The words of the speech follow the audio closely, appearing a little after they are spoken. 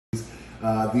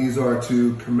These are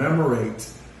to commemorate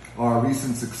our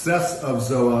recent success of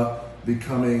ZOA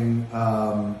becoming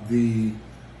the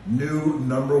new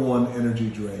 #1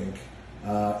 energy drink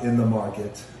in the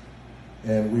market.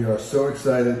 And we are so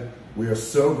excited. We are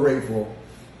so grateful.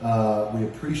 We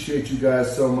appreciate you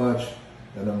guys so much.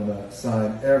 And I'm going to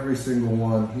sign every single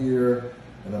one here.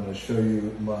 And I'm going to show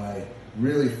you my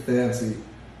really fancy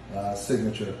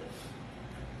signature.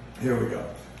 Here we go.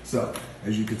 So,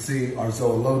 as you can see, our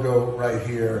ZOA logo right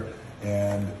here,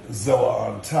 and ZOA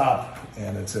on top,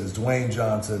 and it says Dwayne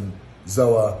Johnson,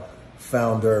 ZOA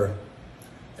founder,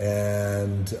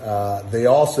 and they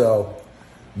also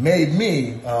made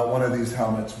me one of these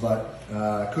helmets, but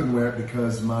I couldn't wear it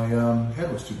because my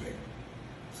head was too big.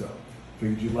 So,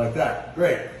 figured you'd like that.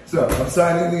 Great. So, I'm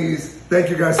signing these.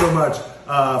 Thank you guys so much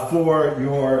for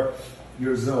your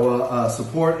ZOA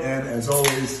support, and as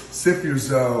always, sip your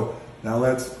ZOA. Now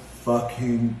let's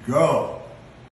fucking go.